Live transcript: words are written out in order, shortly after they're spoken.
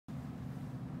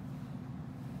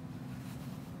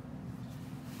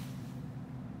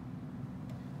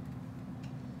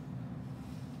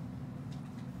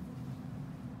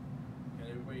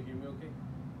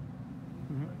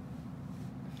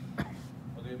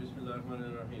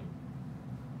Bismillahirrahmanirrahim.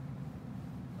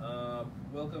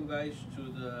 Welcome guys to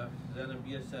the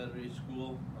Zainabia Saturday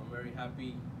School. I'm very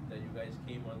happy that you guys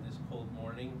came on this cold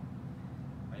morning.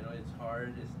 I know it's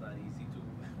hard, it's not easy to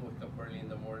wake up early in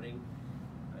the morning.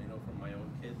 I know from my own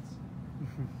kids.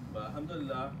 But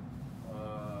alhamdulillah,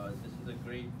 this is a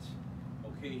great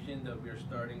occasion that we're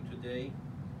starting today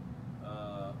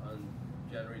on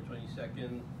January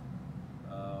 22nd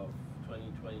of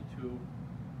 2022.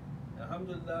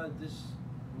 Alhamdulillah,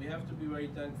 we have to be very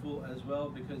thankful as well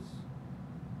because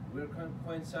we're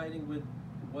coinciding with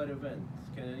what event?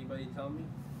 Can anybody tell me?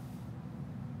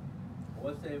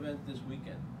 What's the event this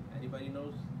weekend? Anybody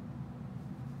knows?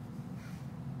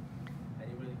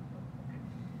 Anybody?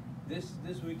 Okay.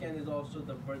 This weekend is also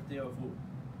the birthday of who?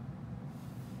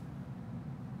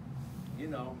 You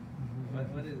know.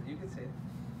 What is it? You can say it.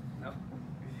 No?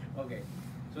 Okay.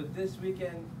 So this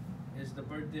weekend is the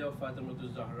birthday of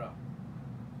Fatimatu Zahra,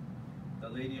 the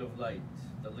Lady of Light,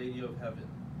 the Lady of Heaven.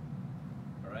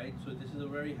 Alright, so this is a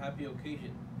very happy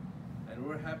occasion. And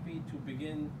we're happy to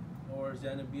begin our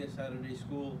Zainabia Saturday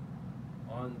School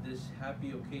on this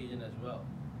happy occasion as well.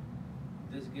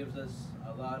 This gives us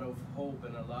a lot of hope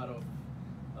and a lot of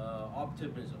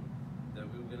optimism that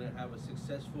we're going to have a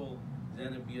successful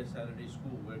Zainabia Saturday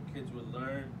School where kids will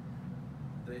learn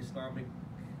the Islamic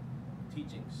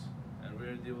teachings and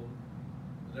where they will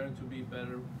learn to be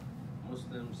better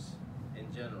Muslims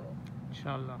in general.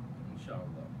 Inshallah.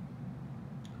 Inshallah.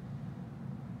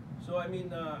 So I'm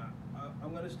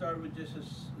going to start with just a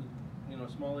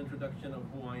small introduction of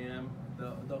who I am.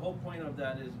 The whole point of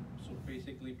that is so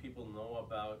basically people know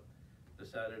about the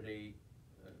Saturday,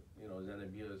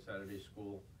 Zainabia Saturday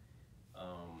School.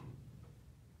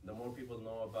 The more people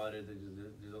know about it,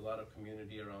 there's a lot of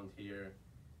community around here.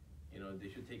 They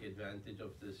should take advantage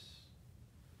of this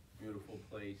beautiful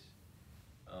place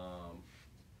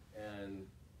and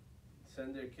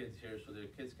send their kids here so their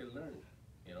kids can learn.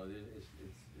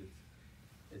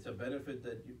 It's a benefit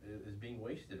that is being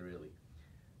wasted really.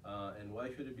 And why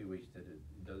should it be wasted?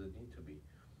 It doesn't need to be.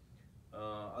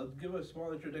 I'll give a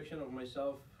small introduction of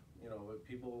myself.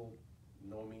 People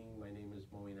know me. My name is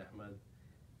Moeen Ahmed.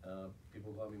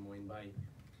 People call me Moeen Bhai.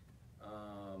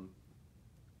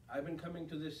 I've been coming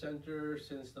to this center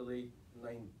since the late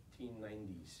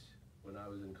 1990s when I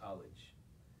was in college.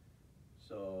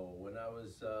 So when I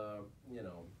was, a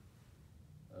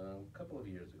couple of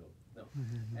years ago. No.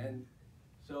 And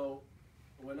so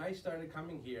when I started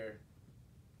coming here,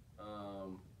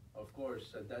 of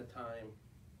course, at that time,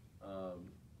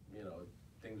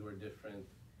 things were different.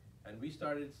 And we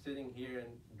started sitting here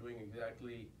and doing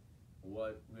exactly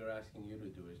what we're asking you to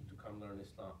do, is to come learn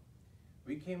Islam.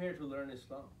 We came here to learn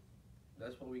Islam.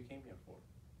 That's what we came here for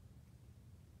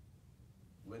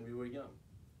when we were young.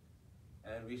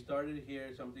 And we started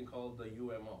here something called the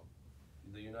UMO,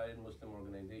 the United Muslim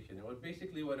Organization. And what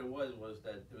it was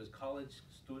that it was college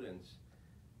students,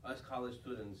 us college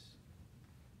students,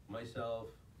 myself,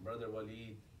 Brother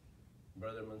Walid,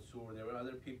 Brother Mansour, there were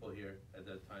other people here at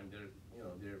that time.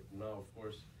 They're now of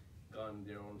course gone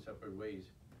their own separate ways.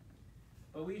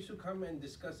 But we used to come and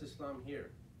discuss Islam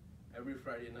here every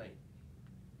Friday night.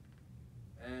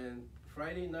 And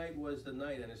Friday night was the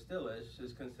night, and it still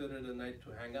is considered a night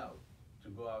to hang out, to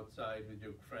go outside with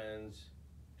your friends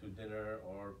to dinner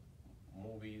or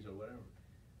movies or whatever.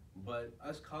 But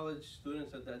us college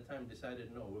students at that time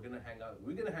decided, no, we're gonna hang out.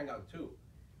 We're gonna hang out too,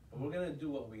 but we're gonna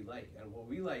do what we like, and what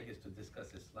we like is to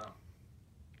discuss Islam.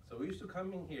 So we used to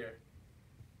come in here,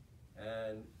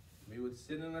 and we would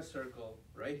sit in a circle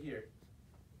right here,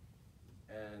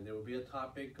 and there would be a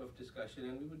topic of discussion,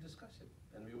 and we would discuss it,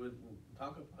 and we would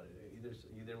talk about it.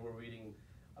 Either we're reading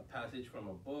a passage from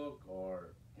a book,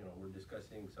 or we're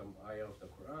discussing some ayah of the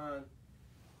Quran,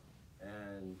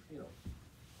 and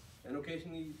and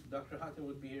occasionally Dr. Hatem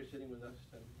would be here sitting with us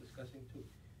and discussing too.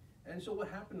 And so what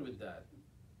happened with that?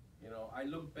 I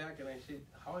look back and I say,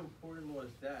 how important was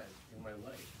that in my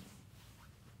life?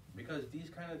 Because these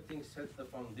kind of things set the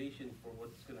foundation for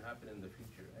what's going to happen in the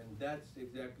future. And that's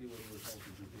exactly what we're trying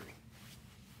to do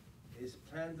here, is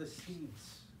plant the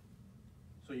seeds.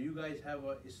 So you guys have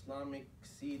an Islamic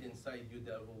seed inside you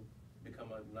that will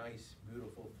become a nice,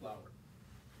 beautiful flower.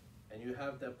 And you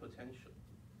have that potential.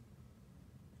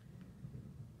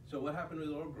 So what happened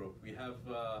with our group? We have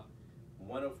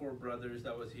one of our brothers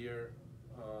that was here,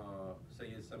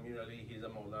 Sayyid Samir Ali. He's a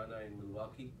Maulana in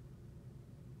Milwaukee.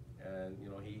 And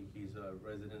he's a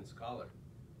resident scholar.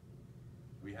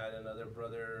 We had another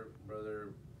brother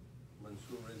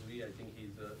Mansour Rizvi. I think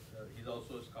he's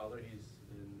also a scholar. He's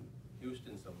in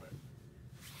Houston somewhere.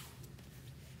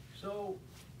 So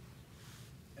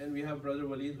And we have Brother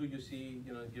Walid, who you see,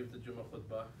 give the Jummah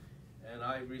khutbah. And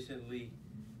I recently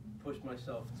pushed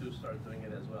myself to start doing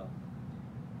it as well.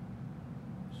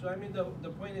 So I mean, the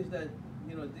point is that,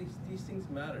 these things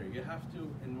matter. You have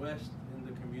to invest in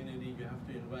the community. You have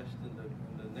to invest in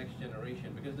the next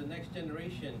generation, because the next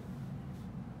generation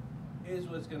is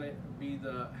what's going to be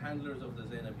the handlers of the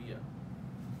Zainabia.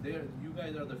 You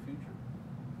guys are the future.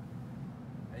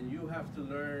 And you have to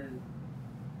learn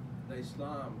the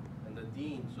Islam and the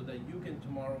Deen so that you can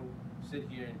tomorrow sit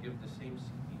here and give the same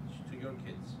speech to your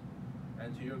kids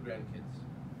and to your grandkids.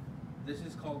 This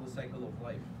is called the cycle of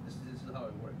life. This is how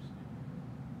it works.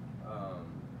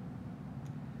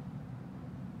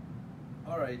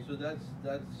 All right, so that's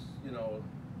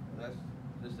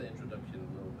just the introduction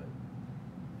a little bit.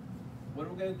 What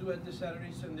we're going to do at this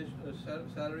Saturday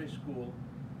school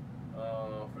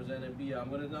for Zainabia, I'm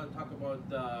going to now talk about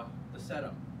the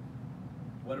setup.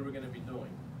 What are we going to be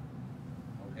doing?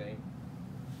 Okay.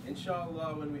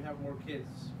 Inshallah, when we have more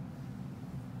kids,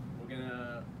 we're going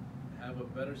to have a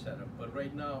better setup. But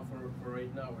right now, for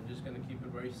right now, we're just going to keep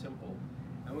it very simple.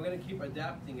 And we're going to keep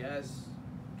adapting as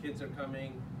kids are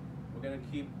coming. We're going to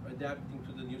keep adapting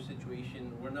to the new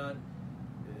situation.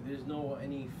 There's no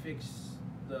any fixed,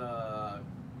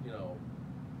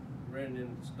 written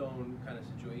in stone kind of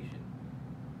situation.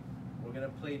 We're going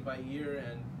to play it by ear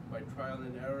and by trial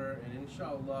and error, and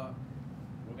inshallah,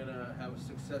 we're going to have a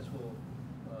successful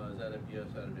Zainabia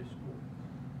Saturday School.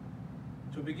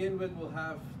 To begin with, we'll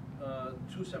have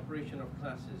two separation of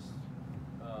classes.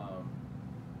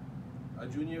 A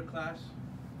junior class,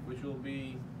 which will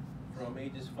be from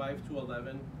ages 5 to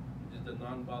 11, which is the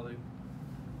non-baligh,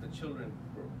 the children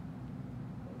group,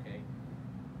 okay?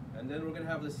 And then we're gonna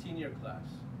have the senior class,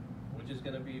 which is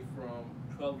gonna be from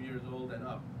 12 years old and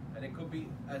up. And it could be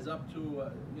as up to,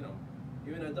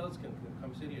 even adults can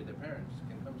come sit here, their parents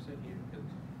can come sit here, because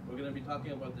we're gonna be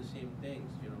talking about the same things,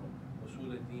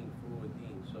 usul ad-din, furu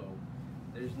ad-din. So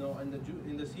there's no,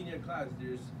 in the senior class,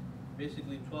 there's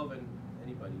basically 12 and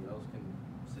anybody else can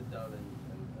sit down and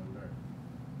learn.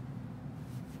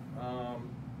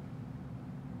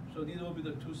 So these will be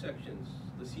the two sections.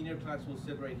 The senior class will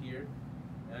sit right here,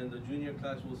 and the junior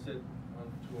class will sit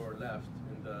to our left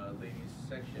in the ladies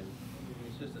section,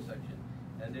 the sister section.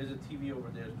 And there's a TV over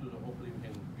there too, so hopefully we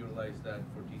can utilize that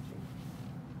for teaching.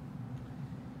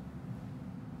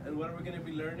 And what are we going to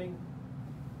be learning?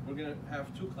 We're going to have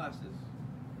two classes.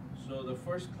 So the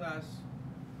first class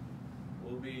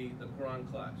will be the Quran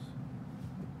class,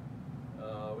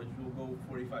 which will go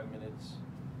 45 minutes.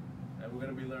 And we're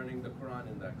going to be learning the Quran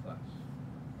in that class.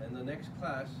 And the next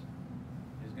class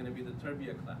is going to be the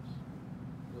Tarbiyah class.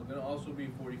 It's going to also be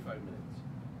 45 minutes.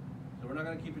 So we're not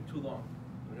going to keep it too long.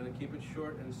 We're going to keep it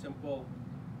short and simple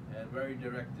and very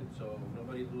directed, so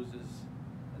nobody loses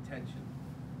attention.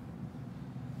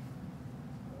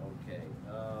 Okay.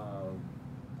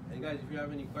 And guys, if you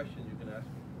have any questions, you can ask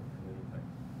me at any time.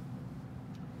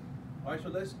 All right, so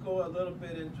let's go a little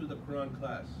bit into the Quran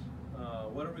class.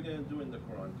 What are we going to do in the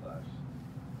Quran class?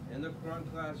 In the Quran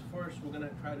class, first we're going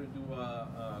to try to do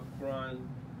a Quran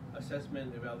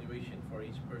assessment evaluation for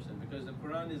each person, because the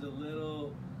Quran is a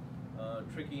little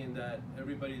tricky in that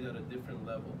everybody's at a different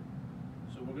level.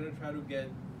 So we're going to try to get,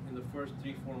 in the first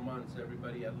 3-4 months,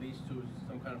 everybody at least to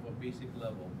some kind of a basic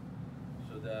level,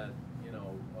 so that,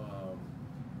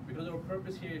 because our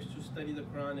purpose here is to study the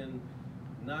Quran and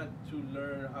not to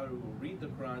learn how to read the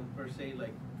Quran per se,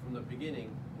 like from the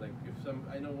beginning. Like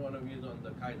I know one of you is on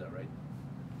the Qaeda, right?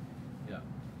 Yeah.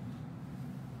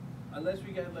 Unless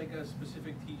we get like a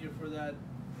specific teacher for that,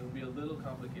 it'll be a little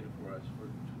complicated for us to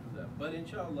do that. But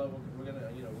inshallah, we're gonna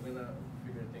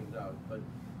figure things out. But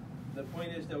the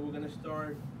point is that we're gonna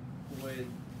start with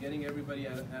getting everybody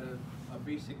at a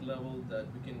basic level, that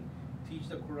we can teach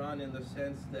the Quran in the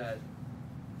sense that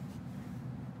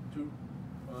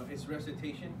it's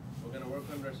recitation. We're gonna work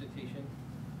on recitation.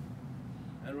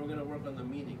 And we're going to work on the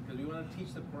meaning, because we want to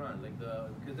teach the Quran,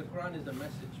 because the Quran is the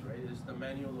message, right? It's the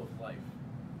manual of life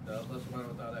that Allah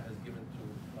subhanahu wa ta'ala has given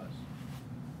to us.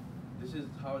 This is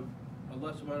how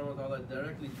Allah subhanahu wa ta'ala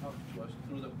directly talks to us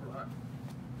through the Quran.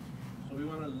 So we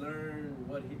want to learn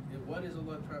what is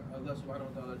Allah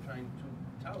subhanahu wa ta'ala trying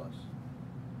to tell us,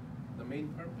 the main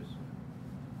purpose.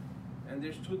 And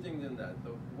there's two things in that.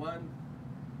 The one,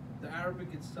 the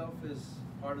Arabic itself is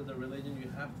part of the religion.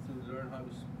 You have to learn how to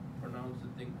pronounce the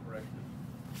thing correctly.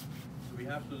 So we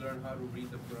have to learn how to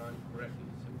read the Quran correctly.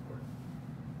 It's important.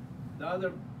 The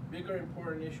other bigger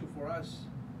important issue for us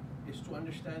is to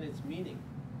understand its meaning.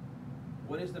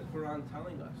 What is the Quran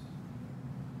telling us?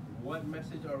 What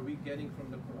message are we getting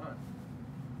from the Quran?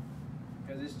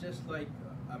 Because it's just like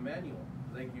a manual.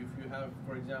 Like if you have,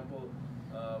 for example,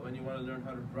 when you want to learn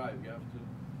how to drive, you have to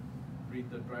read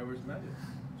the driver's manual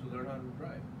to learn how to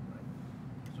drive, right?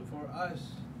 So for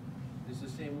us, it's the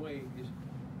same way. Is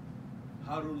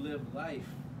how to live life.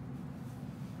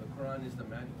 The Quran is the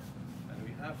manual, and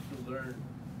we have to learn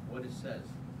what it says,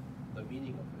 the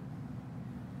meaning of it.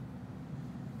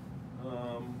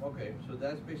 Okay, so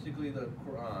that's basically the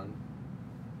Quran.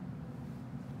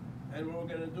 And what we're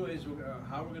going to do is,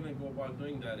 how we're going to go about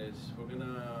doing that is, we're going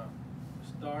to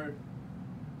start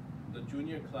the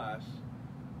junior class,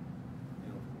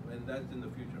 and that's in the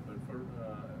future, but for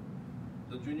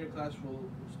the junior class will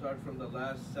start from the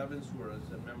last 7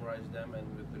 surahs and memorize them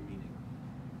and with the meaning.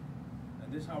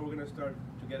 And this is how we're going to start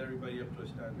to get everybody up to a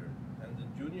standard. And the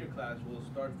junior class will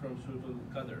start from Surah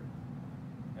Al-Qadr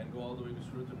and go all the way to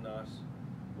Surah Al-Nas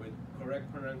with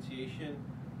correct pronunciation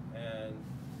and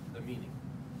the meaning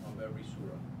of every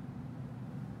surah.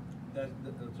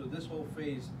 So this whole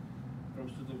phase from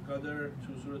Surah Al-Qadr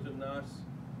to Surah Al-Nas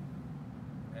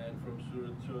and from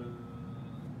Surah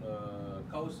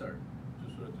Al-Kawthar to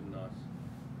Surah Al-Nas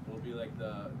will be like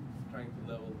trying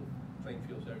to level the playing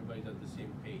field so everybody's at the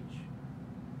same page.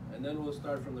 And then we'll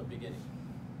start from the beginning.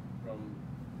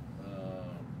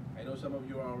 I know some of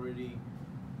you are already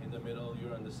in the middle,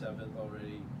 you're on the 7th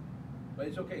already, but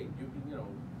it's okay.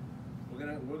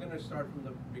 We're gonna start from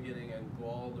the beginning and go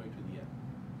all the way to the end.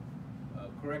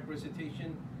 Correct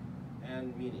recitation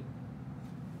and meaning.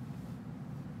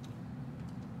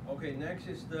 Okay, next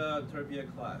is the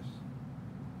Tarbiyah class.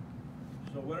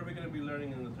 So what are we going to be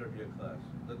learning in the Tarbiyah class?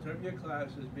 The Tarbiyah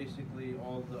class is basically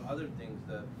all the other things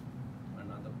that are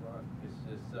not the Quran. It's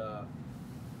just,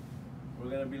 we're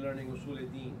going to be learning Usul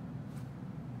al-Din.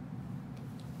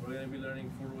 We're going to be learning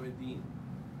Furu al-Din,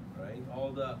 right?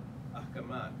 All the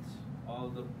ahkamat, all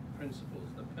the principles,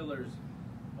 the pillars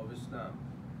of Islam,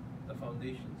 the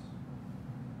foundations.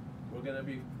 We're going to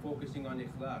be focusing on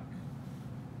ikhlaq.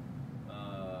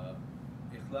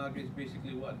 Ikhlaq is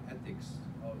basically what? Ethics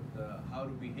of how to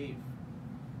behave.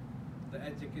 The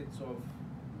etiquettes of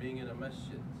being in a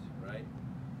masjid, right?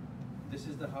 This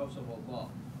is the house of Allah.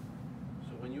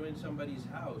 So when you're in somebody's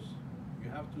house, you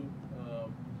have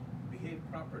to behave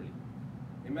properly.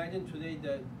 Imagine today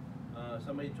that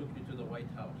somebody took you to the White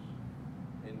House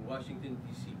in Washington,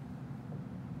 D.C.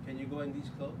 Can you go in these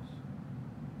clothes?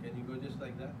 Can you go just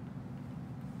like that?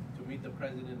 To meet the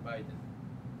President Biden?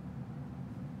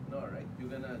 No, right? You're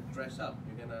gonna dress up.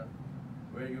 You're gonna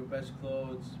wear your best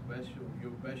clothes,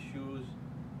 your best shoes.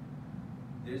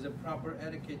 There's a proper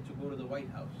etiquette to go to the White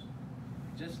House.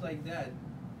 Just like that,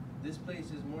 this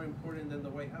place is more important than the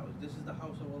White House. This is the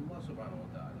house of Allah subhanahu wa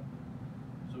ta'ala.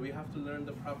 So we have to learn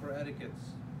the proper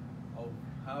etiquettes of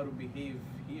how to behave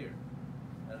here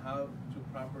and how to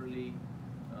properly,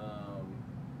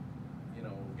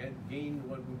 gain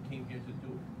what we came here to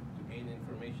do, to gain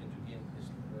information, to gain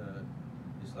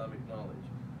Islamic knowledge.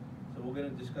 So we're going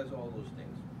to discuss all those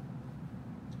things.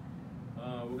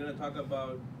 We're going to talk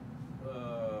about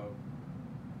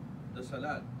the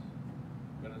salat.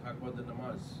 We're going to talk about the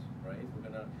namaz, right? We're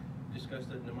going to discuss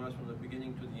the namaz from the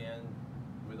beginning to the end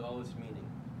with all its meaning.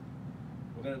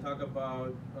 We're going to talk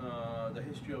about the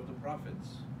history of the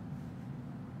prophets,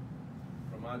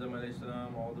 from Adam alayhi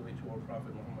salam all the way to our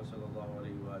Prophet Muhammad sallallahu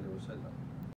alayhi wa sallam.